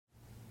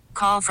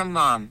Call from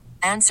mom.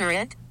 Answer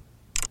it.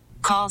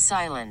 Call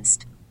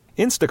silenced.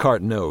 Instacart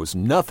knows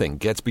nothing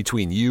gets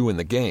between you and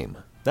the game.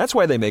 That's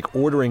why they make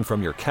ordering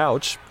from your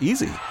couch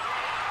easy.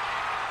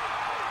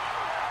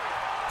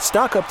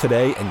 Stock up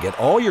today and get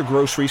all your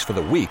groceries for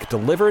the week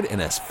delivered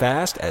in as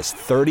fast as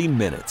 30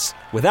 minutes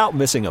without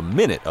missing a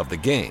minute of the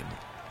game.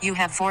 You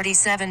have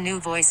 47 new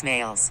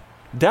voicemails.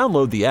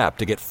 Download the app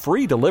to get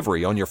free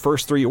delivery on your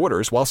first 3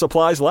 orders while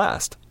supplies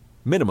last.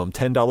 Minimum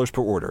 $10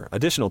 per order.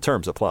 Additional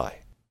terms apply.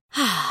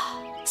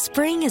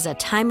 Spring is a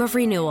time of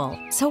renewal,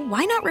 so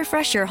why not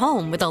refresh your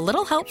home with a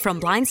little help from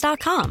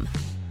Blinds.com?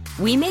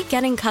 We make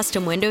getting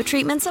custom window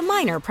treatments a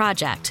minor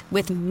project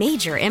with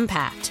major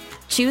impact.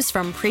 Choose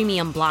from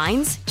premium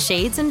blinds,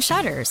 shades, and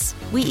shutters.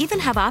 We even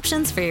have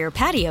options for your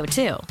patio,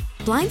 too.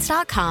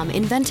 Blinds.com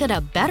invented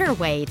a better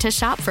way to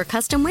shop for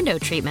custom window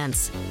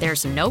treatments.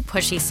 There's no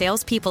pushy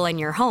salespeople in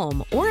your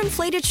home or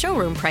inflated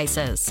showroom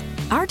prices.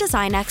 Our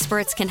design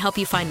experts can help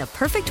you find the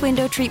perfect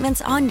window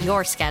treatments on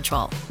your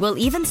schedule. We'll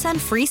even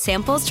send free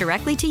samples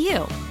directly to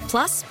you.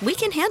 Plus, we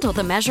can handle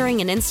the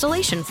measuring and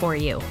installation for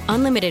you.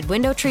 Unlimited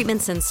window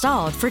treatments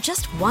installed for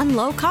just one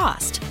low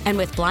cost. And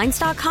with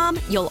Blinds.com,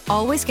 you'll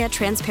always get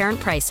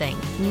transparent pricing.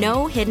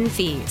 No hidden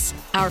fees.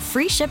 Our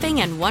free shipping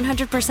and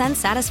 100%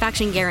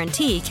 satisfaction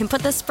guarantee can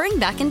put the spring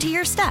back into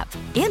your step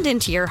and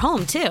into your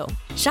home, too.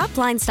 Shop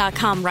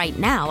Blinds.com right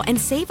now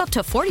and save up to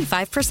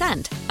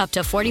 45%. Up to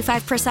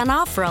 45%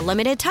 off for a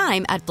limited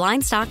time at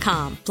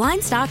Blinds.com.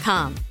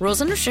 Blinds.com. Rules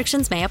and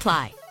restrictions may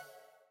apply.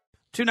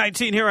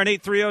 2:19 here on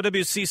 830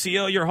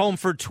 WCCO, your home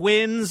for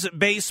Twins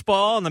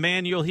baseball. And the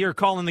man you'll hear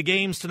calling the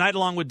games tonight,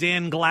 along with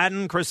Dan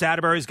Gladden. Chris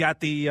Atterbury's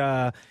got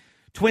the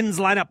Twins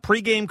lineup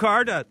pregame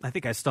card. I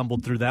think I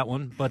stumbled through that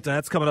one, but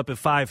that's coming up at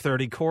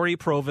 5:30. Corey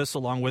Provis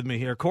along with me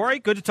here. Corey,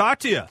 good to talk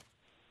to you.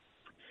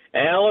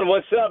 Alan,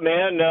 what's up,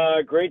 man?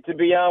 Great to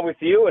be on with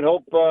you, and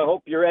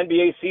hope your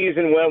NBA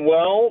season went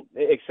well.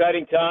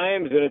 Exciting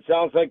times, and it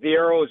sounds like the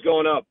arrow is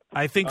going up.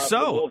 I think For the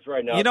so. Wolves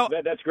right now. You know,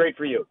 that's great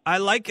for you. I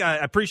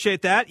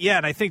appreciate that. Yeah,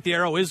 and I think the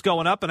arrow is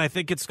going up, and I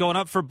think it's going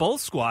up for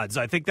both squads.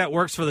 I think that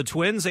works for the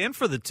Twins and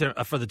for the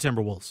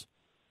Timberwolves.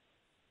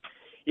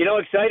 You know,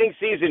 exciting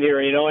season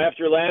here. You know,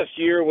 after last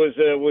year was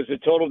a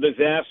total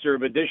disaster,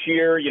 but this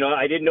year, you know,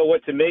 I didn't know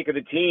what to make of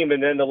the team,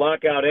 and then the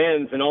lockout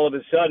ends, and all of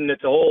a sudden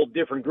it's a whole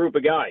different group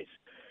of guys.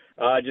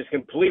 Just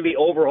completely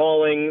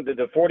overhauling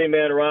the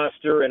 40-man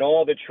roster and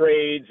all the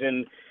trades,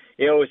 and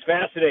you know, it was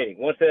fascinating.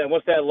 Once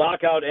that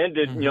lockout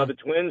ended, you know, the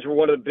Twins were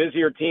one of the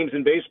busier teams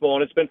in baseball,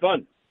 and it's been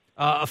fun.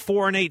 A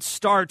 4-8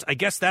 start. I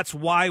guess that's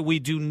why we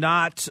do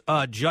not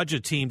judge a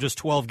team just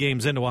 12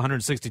 games into a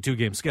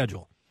 162-game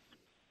schedule.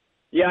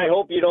 Yeah, I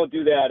hope you don't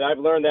do that. I've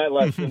learned that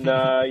lesson.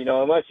 You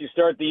know, unless you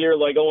start the year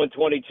like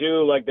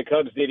 0-22, like the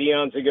Cubs did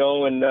eons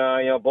ago, and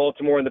you know,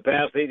 Baltimore in the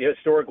past, they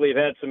historically have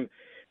had some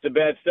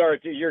bad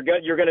starts. You're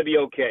going to be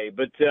okay.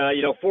 But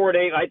you know,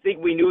 4-8, I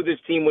think we knew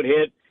this team would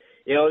hit.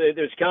 You know,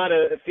 there's kind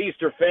of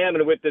feast or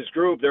famine with this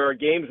group. There are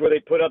games where they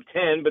put up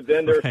 10, but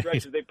then there are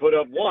stretches they put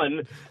up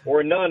 1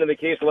 or none in the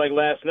case of like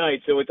last night.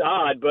 So it's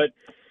odd, but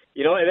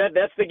you know,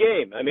 that's the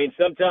game. I mean,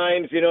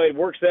 sometimes, you know, it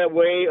works that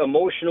way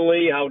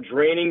emotionally, how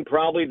draining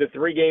probably the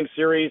 3-game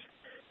series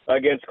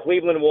against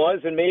Cleveland was,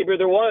 and maybe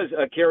there was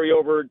a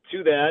carryover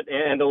to that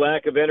and the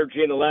lack of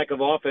energy and the lack of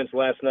offense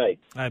last night.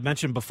 I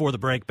mentioned before the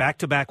break,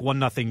 back-to-back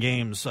 1-0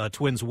 games.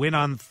 Twins win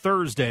on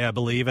Thursday, I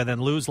believe, and then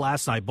lose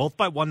last night, both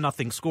by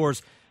 1-0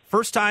 scores.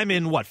 First time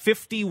in,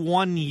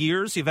 51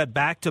 years you've had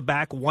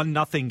back-to-back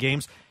 1-0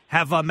 games.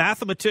 Have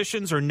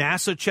mathematicians or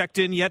NASA checked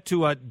in yet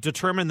to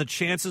determine the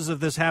chances of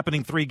this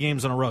happening 3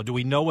 games in a row? Do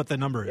we know what the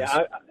number is?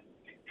 Yeah,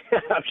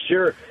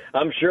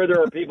 I'm sure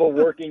there are people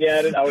working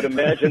at it. I would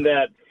imagine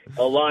that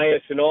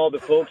Elias and all the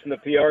folks in the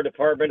PR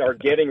department are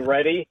getting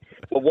ready,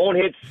 but won't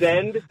hit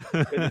send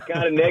because it's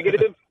kind of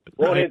negative.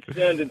 Won't hit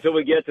send until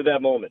we get to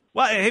that moment.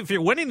 Well, if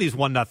you're winning these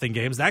 1-0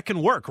 games, that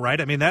can work, right?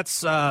 I mean,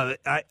 that's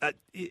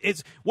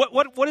it's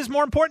what is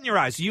more important in your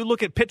eyes? You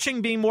look at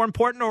pitching being more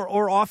important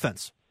or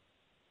offense?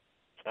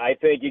 I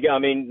think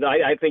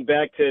I think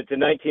back to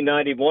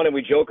 1991, and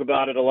we joke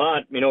about it a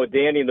lot, you know, with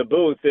Danny in the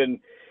booth, and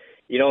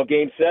you know,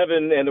 Game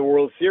 7 and the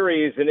World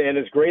Series, and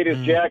as great as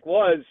Jack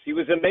was, he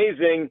was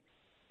amazing.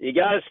 You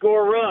got to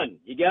score a run.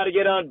 You got to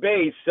get on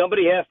base.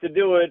 Somebody has to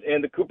do it,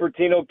 and the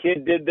Cupertino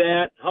kid did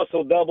that,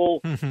 hustle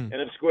double, and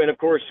of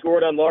course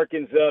scored on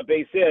Larkin's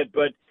base hit.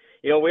 But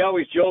you know, we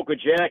always joke with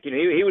Jack, and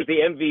he was the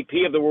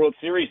MVP of the World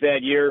Series that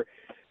year.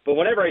 But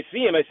whenever I see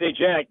him, I say,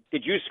 Jack,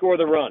 did you score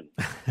the run?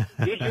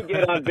 Did you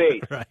get on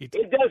base? Right.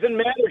 It doesn't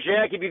matter,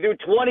 Jack, if you do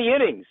 20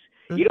 innings.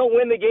 You don't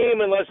win the game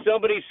unless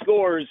somebody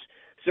scores.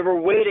 So we're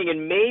waiting,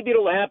 and maybe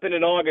it'll happen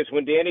in August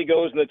when Danny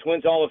goes in the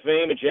Twins Hall of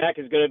Fame and Jack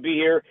is going to be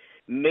here.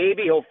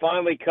 Maybe he'll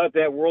finally cut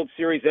that World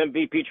Series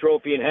MVP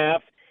trophy in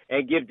half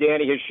and give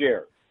Danny his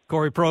share.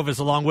 Corey Provis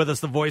along with us,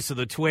 the voice of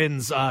the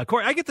Twins.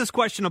 Corey, I get this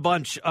question a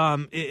bunch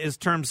in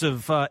terms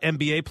of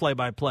NBA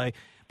play-by-play.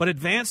 But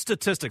advanced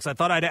statistics, I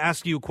thought I'd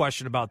ask you a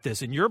question about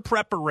this. In your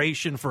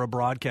preparation for a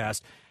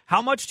broadcast,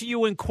 How much do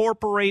you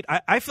incorporate?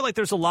 I feel like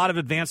there's a lot of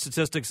advanced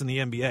statistics in the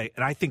NBA,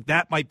 and I think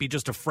that might be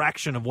just a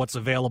fraction of what's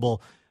available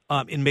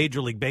in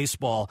Major League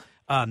Baseball.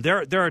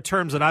 There are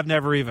terms that I've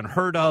never even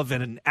heard of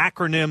and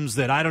acronyms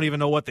that I don't even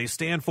know what they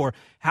stand for.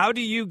 How do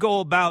you go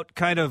about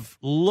kind of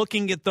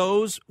looking at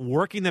those,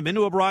 working them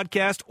into a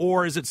broadcast,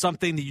 or is it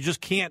something that you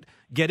just can't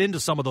get into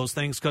some of those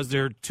things because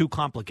they're too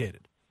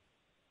complicated?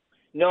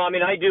 No, I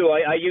mean, I do.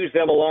 I use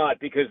them a lot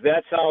because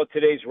that's how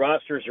today's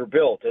rosters are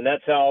built, and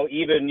that's how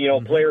even,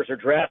 players are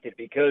drafted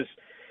because,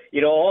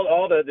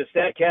 all the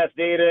StatCast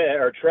data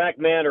or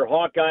TrackMan or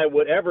Hawkeye,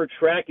 whatever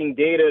tracking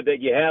data that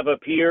you have up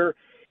here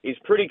is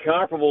pretty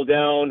comparable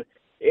down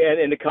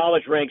in the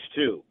college ranks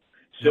too.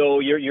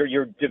 So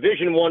your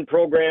Division I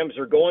programs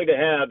are going to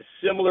have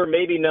similar,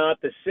 maybe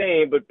not the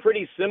same, but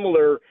pretty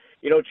similar,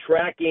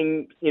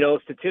 tracking,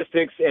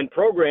 statistics and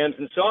programs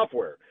and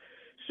software.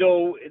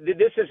 So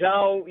this is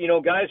how,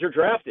 guys are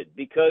drafted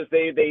because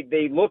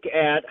they look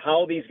at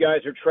how these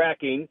guys are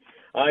tracking,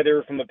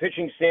 either from a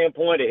pitching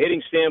standpoint, a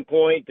hitting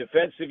standpoint,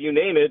 defensive, you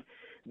name it.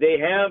 They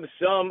have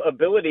some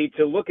ability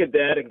to look at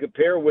that and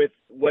compare with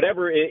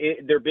whatever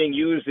they're being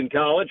used in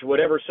college,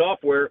 whatever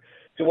software,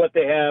 to what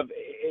they have,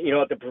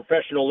 at the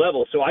professional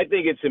level. So I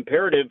think it's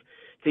imperative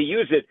to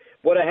use it.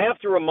 What I have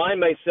to remind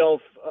myself,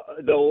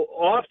 though,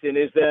 often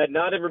is that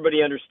not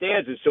everybody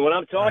understands it. So when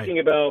I'm talking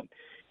about,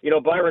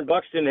 Byron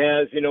Buxton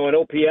has, an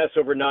OPS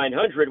over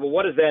 900, well,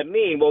 what does that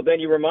mean? Well, then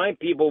you remind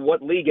people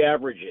what league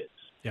average is.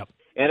 Yep.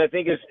 And I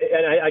think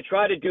I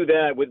try to do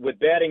that with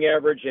batting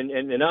average and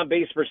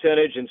on-base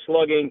percentage and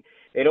slugging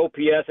and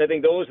OPS. I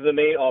think those are the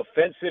main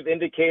offensive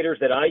indicators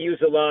that I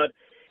use a lot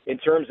in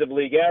terms of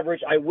league average.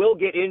 I will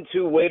get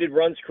into weighted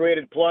runs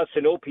created plus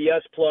and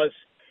OPS plus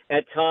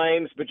at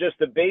times, but just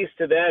the base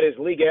to that is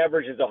league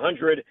average is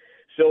 100.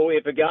 So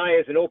if a guy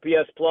has an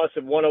OPS plus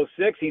of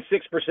 106, he's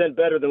 6%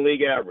 better than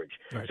league average.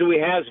 Right. So he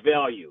has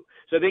value.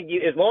 So I think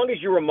as long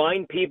as you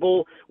remind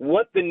people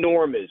what the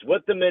norm is,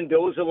 what the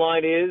Mendoza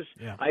line is,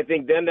 I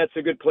think then that's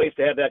a good place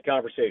to have that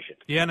conversation.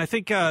 Yeah, and I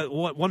think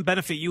one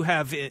benefit you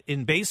have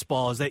in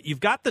baseball is that you've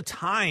got the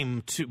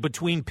time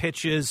between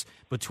pitches,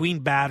 between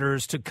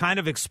batters, to kind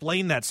of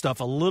explain that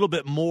stuff a little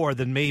bit more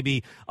than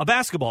maybe a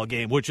basketball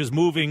game, which is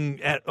moving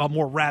at a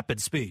more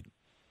rapid speed.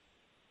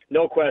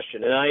 No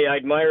question, and I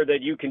admire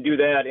that you can do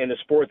that in the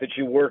sport that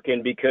you work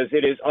in because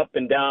it is up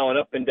and down,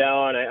 up and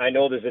down. I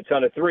know there's a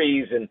ton of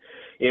threes and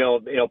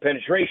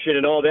penetration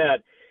and all that.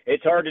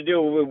 It's hard to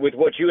do with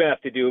what you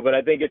have to do, but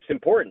I think it's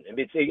important.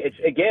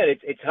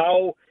 It's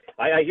how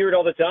I hear it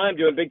all the time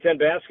doing Big Ten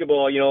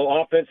basketball.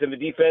 Offensive and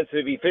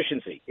defensive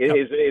efficiency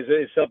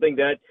is something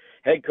that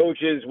head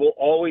coaches will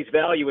always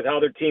value with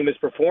how their team is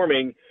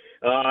performing,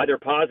 either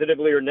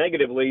positively or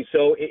negatively.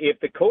 So if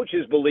the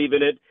coaches believe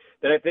in it,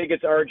 then I think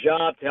it's our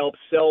job to help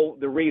sell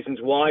the reasons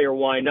why or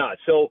why not.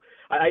 So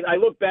I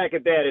look back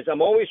at that as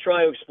I'm always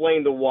trying to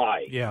explain the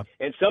why. Yeah.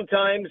 And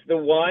sometimes the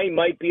why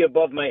might be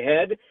above my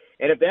head.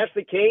 And if that's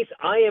the case,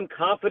 I am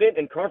confident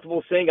and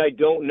comfortable saying I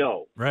don't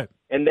know. Right.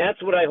 And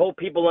that's what I hope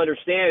people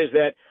understand is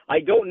that I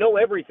don't know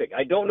everything.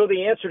 I don't know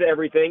the answer to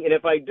everything. And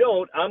if I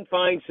don't, I'm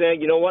fine saying,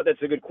 you know what,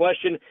 that's a good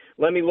question.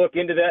 Let me look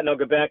into that and I'll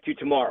get back to you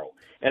tomorrow.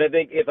 And I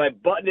think if I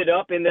button it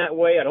up in that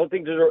way, I don't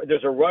think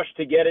there's a rush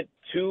to get it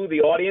to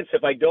the audience.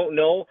 If I don't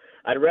know,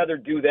 I'd rather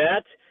do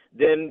that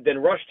than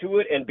rush to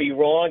it and be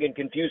wrong and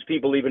confuse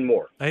people even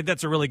more. I think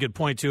that's a really good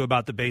point, too,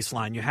 about the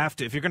baseline. You have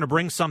to, if you're going to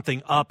bring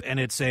something up and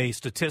it's a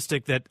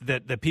statistic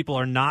that people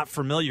are not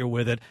familiar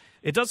with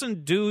it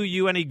doesn't do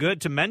you any good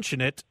to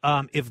mention it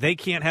if they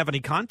can't have any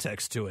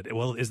context to it.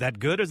 Well, is that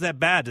good or is that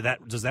bad?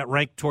 Does that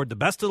rank toward the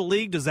best of the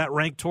league? Does that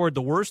rank toward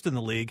the worst in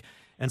the league?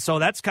 And so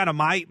that's kind of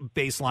my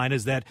baseline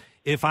is that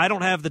if I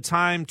don't have the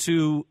time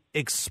to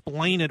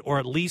explain it or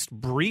at least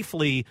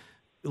briefly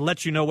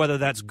let you know whether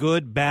that's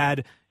good,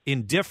 bad,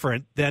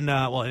 indifferent, then,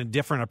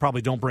 indifferent, I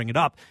probably don't bring it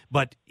up.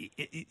 But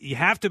you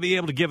have to be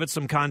able to give it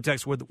some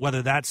context with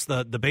whether that's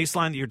the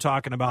baseline that you're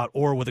talking about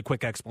or with a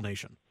quick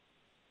explanation.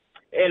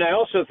 And I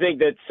also think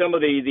that some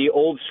of the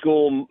old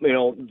school,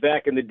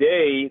 back in the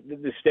day,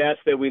 the stats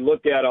that we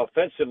looked at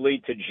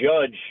offensively to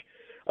judge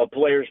a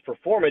player's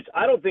performance,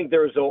 I don't think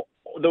those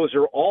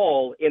are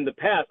all in the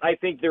past. I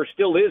think there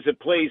still is a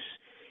place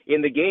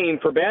in the game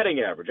for batting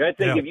average. I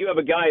think if you have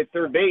a guy at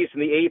third base in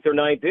the 8th or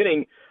 9th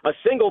inning, a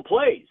single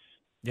plays.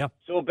 Yeah.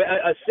 So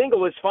a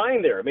single is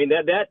fine there. I mean,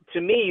 that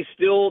to me,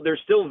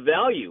 there's still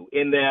value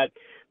in that.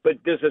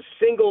 But does a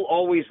single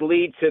always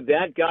lead to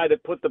that guy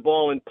that put the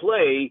ball in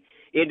play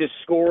into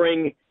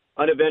scoring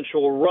an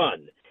eventual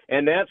run?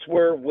 And that's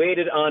where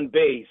weighted on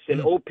base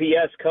and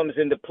OPS comes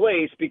into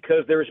place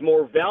because there's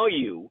more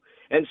value.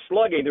 And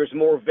slugging, there's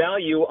more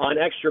value on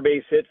extra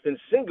base hits than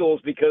singles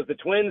because the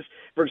Twins,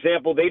 for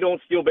example, they don't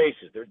steal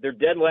bases. They're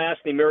dead last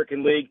in the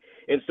American League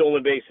in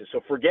stolen bases. So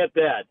forget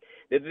that.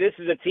 This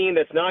is a team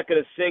that's not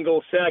going to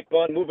single, sack,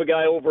 bunt, move a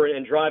guy over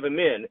and drive him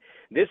in.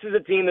 This is a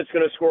team that's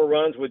going to score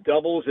runs with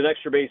doubles and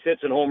extra base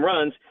hits and home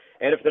runs.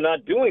 And if they're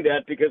not doing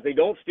that because they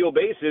don't steal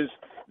bases,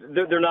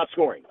 they're not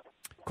scoring.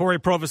 Corey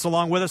Provus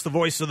along with us, the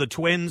voice of the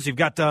Twins. You've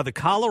got the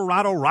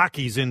Colorado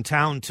Rockies in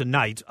town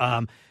tonight.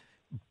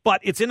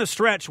 But it's in a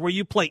stretch where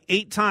you play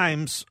 8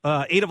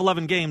 of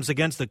 11 games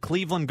against the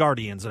Cleveland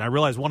Guardians. And I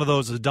realize one of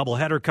those is a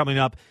doubleheader coming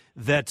up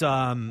that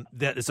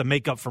is a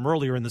makeup from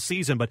earlier in the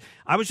season. But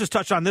I was just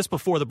touched on this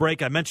before the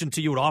break. I mentioned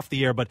to you it off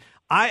the air, but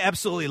I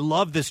absolutely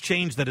love this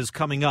change that is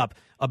coming up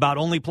about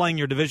only playing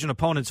your division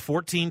opponents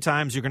 14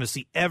 times. You're going to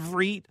see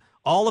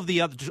all of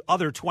the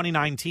other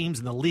 29 teams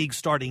in the league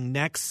starting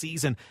next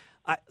season.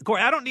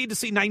 Corey, I don't need to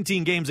see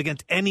 19 games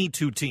against any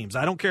 2 teams.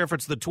 I don't care if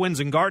it's the Twins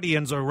and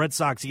Guardians or Red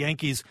Sox,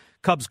 Yankees,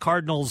 Cubs,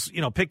 Cardinals,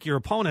 pick your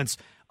opponents.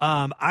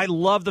 I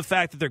love the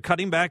fact that they're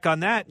cutting back on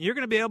that. You're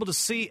going to be able to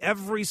see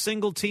every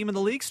single team in the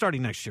league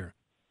starting next year.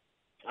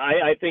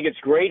 I think it's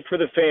great for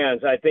the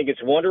fans. I think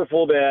it's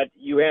wonderful that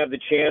you have the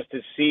chance to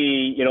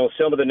see,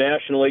 some of the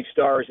National League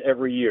stars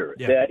every year.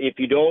 Yeah. That if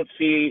you don't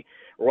see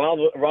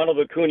Ronald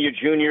Acuna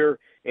Jr.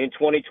 in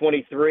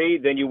 2023,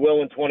 then you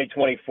will in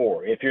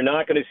 2024. If you're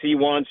not going to see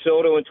Juan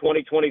Soto in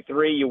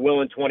 2023, you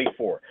will in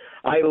 24.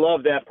 I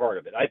love that part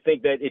of it. I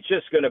think that it's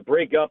just going to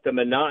break up the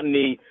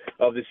monotony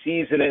of the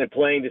season and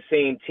playing the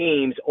same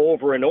teams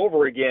over and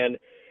over again.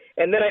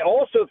 And then I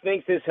also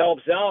think this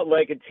helps out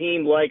like a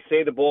team like,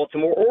 say, the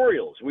Baltimore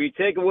Orioles, where you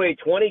take away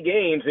 20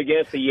 games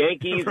against the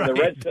Yankees right. and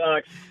the Red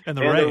Sox and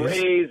the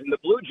Rays and the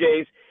Blue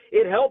Jays.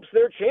 It helps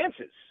their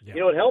chances. Yeah.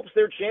 It helps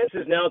their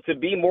chances now to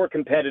be more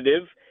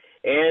competitive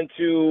and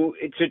to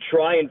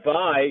try and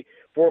vie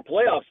for a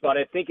playoff spot.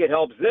 I think it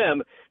helps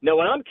them. Now,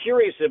 what I'm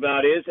curious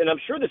about is, and I'm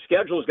sure the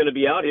schedule is going to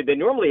be out here, they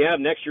normally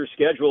have next year's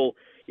schedule,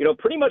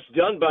 pretty much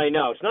done by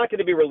now. It's not going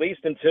to be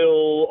released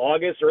until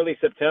August, early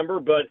September,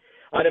 but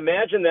I'd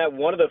imagine that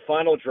one of the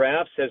final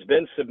drafts has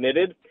been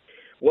submitted.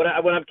 What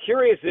I'm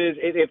curious is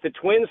if the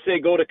Twins,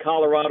 say, go to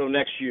Colorado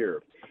next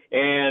year,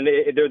 and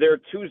they're there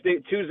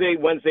Tuesday,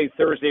 Wednesday,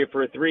 Thursday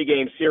for a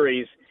 3-game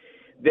series,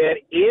 that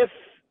if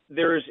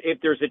there's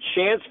a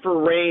chance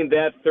for rain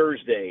that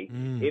Thursday,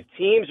 if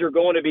teams are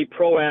going to be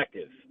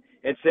proactive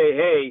and say,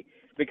 hey,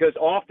 because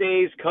off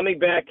days coming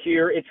back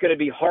here, it's going to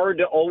be hard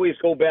to always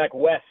go back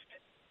west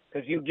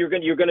because you're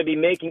going to be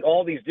making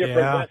all these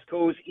different West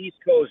Coast, East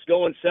Coast,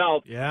 going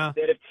south. Yeah.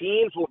 That if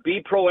teams will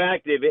be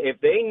proactive, if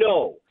they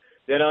know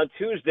that on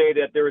Tuesday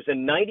that there is a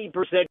 90%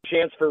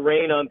 chance for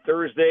rain on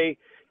Thursday,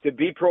 to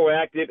be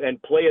proactive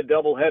and play a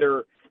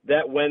doubleheader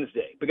that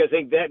Wednesday, because I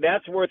think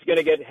that's where it's going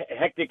to get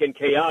hectic and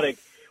chaotic,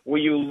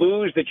 where you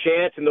lose the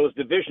chance in those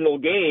divisional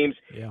games.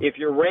 Yeah. If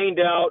you're rained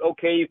out,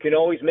 okay, you can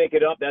always make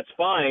it up. That's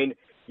fine.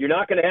 You're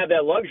not going to have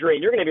that luxury,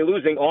 and you're going to be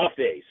losing off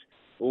days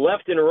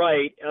left and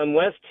right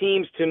unless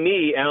teams, to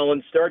me,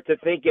 Alan, start to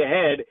think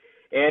ahead.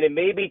 And it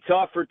may be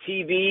tough for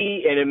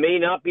TV, and it may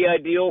not be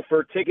ideal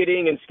for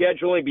ticketing and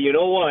scheduling, but you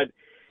know what?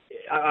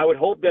 I would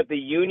hope that the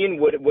union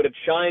would have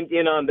chimed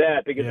in on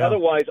that, because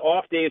otherwise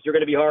off days are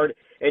going to be hard,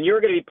 and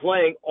you're going to be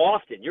playing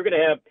often. You're going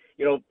to have,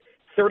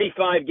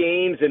 35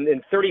 games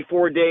and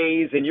 34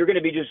 days, and you're going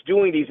to be just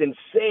doing these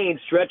insane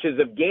stretches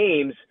of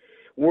games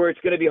where it's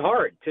going to be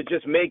hard to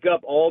just make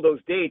up all those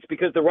dates,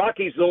 because the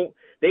Rockies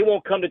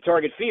won't come to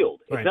Target Field.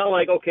 It's not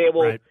like, okay,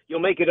 well, you'll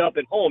make it up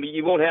at home.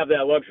 You won't have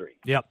that luxury.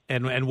 Yep,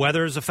 and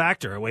weather is a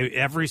factor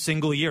every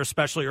single year,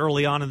 especially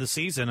early on in the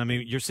season. I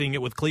mean, you're seeing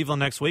it with Cleveland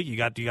next week. You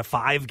got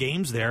 5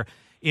 games there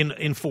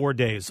in 4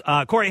 days.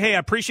 Corey, hey, I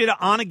appreciate it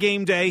on a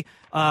game day.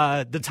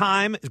 The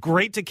time is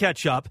great to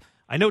catch up.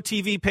 I know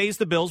TV pays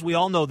the bills. We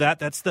all know that.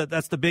 That's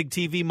the big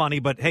TV money.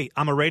 But, hey,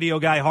 I'm a radio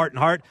guy, heart and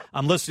heart.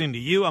 I'm listening to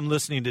you. I'm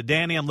listening to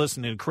Danny. I'm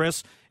listening to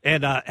Chris.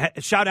 And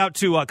shout out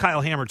to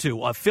Kyle Hammer,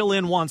 too. Fill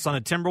in once on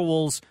a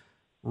Timberwolves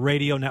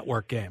radio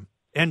network game.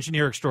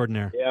 Engineer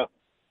extraordinaire. Yeah.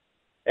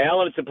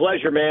 Alan, it's a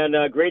pleasure, man.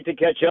 Great to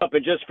catch up.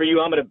 And just for you,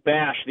 I'm going to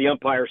bash the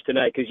umpires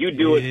tonight because you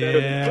do it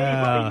better than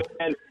anybody,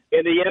 man.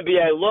 In the NBA,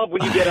 I love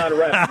when you get on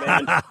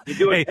refs, man. You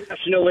do it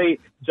passionately,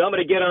 so I'm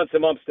going to get on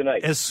some umps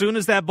tonight. As soon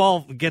as that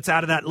ball gets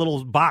out of that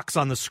little box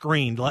on the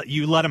screen,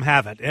 you let him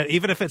have it,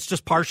 even if it's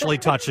just partially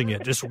touching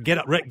it. Just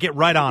get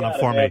right on it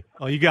for me.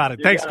 Oh, you got it.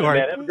 Thanks, Corey.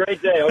 Have a great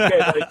day. Okay,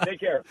 buddy. Take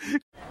care.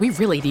 We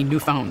really need new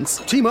phones.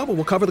 T-Mobile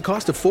will cover the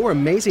cost of 4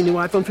 amazing new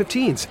iPhone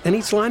 15s, and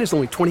each line is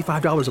only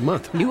 $25 a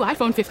month. New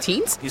iPhone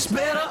 15s? It's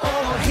better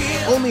over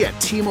here. Only at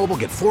T-Mobile,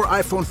 get 4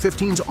 iPhone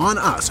 15s on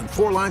us and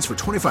 4 lines for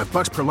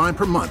 $25 per line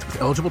per month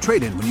with eligible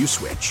trade-in when you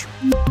switch.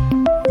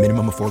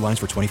 Minimum of 4 lines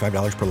for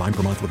 $25 per line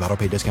per month with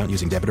autopay discount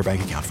using debit or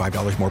bank account.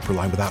 $5 more per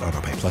line without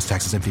autopay, plus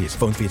taxes and fees.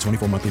 Phone fee at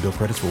 24 monthly bill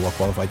credits for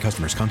well-qualified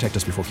customers. Contact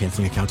us before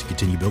canceling account to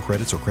continue bill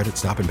credits or credit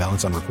stop and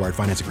balance on required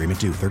finance agreement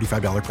due.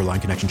 $35 per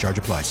line connection charge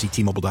applies. See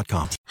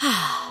T-Mobile.com.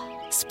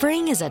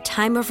 Spring is a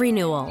time of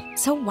renewal,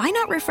 so why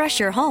not refresh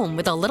your home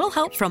with a little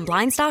help from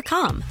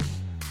Blinds.com?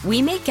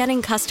 We make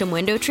getting custom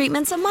window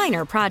treatments a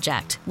minor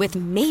project with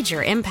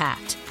major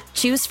impact.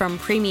 Choose from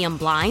premium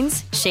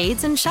blinds,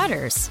 shades, and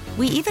shutters.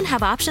 We even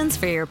have options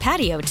for your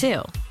patio,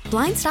 too.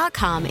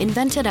 Blinds.com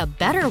invented a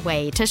better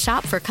way to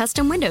shop for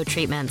custom window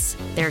treatments.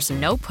 There's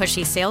no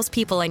pushy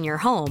salespeople in your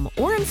home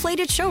or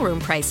inflated showroom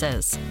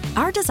prices.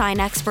 Our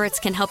design experts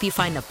can help you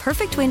find the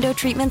perfect window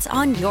treatments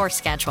on your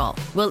schedule.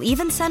 We'll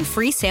even send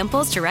free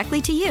samples directly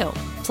to you.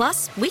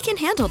 Plus, we can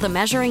handle the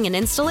measuring and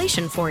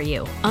installation for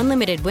you.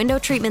 Unlimited window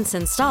treatments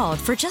installed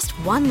for just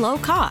one low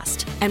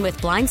cost. And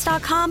with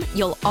Blinds.com,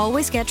 you'll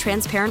always get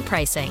transparent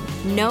pricing.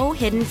 No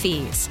hidden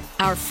fees.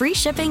 Our free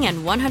shipping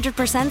and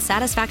 100%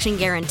 satisfaction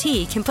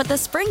guarantee can put the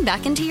spring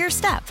back into your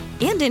step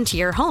and into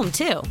your home,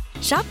 too.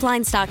 Shop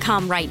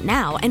Blinds.com right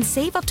now and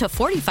save up to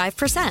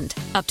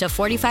 45%. Up to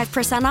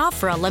 45% off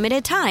for a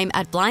limited time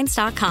at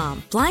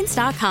Blinds.com.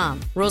 Blinds.com.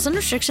 Rules and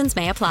restrictions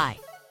may apply.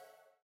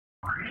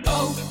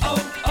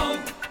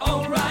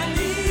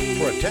 O'Reilly.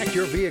 Protect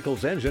your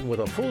vehicle's engine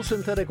with a full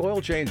synthetic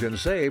oil change and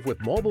save with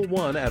Mobil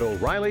 1 at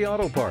O'Reilly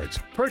Auto Parts.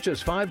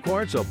 Purchase 5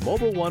 quarts of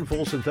Mobil 1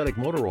 full synthetic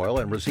motor oil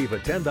and receive a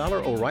 $10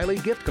 O'Reilly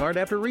gift card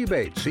after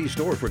rebate. See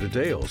store for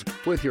details.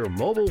 With your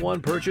Mobil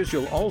 1 purchase,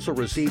 you'll also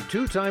receive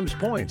 2 times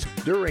points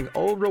during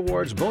O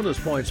Rewards Bonus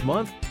Points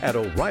Month at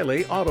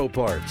O'Reilly Auto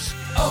Parts.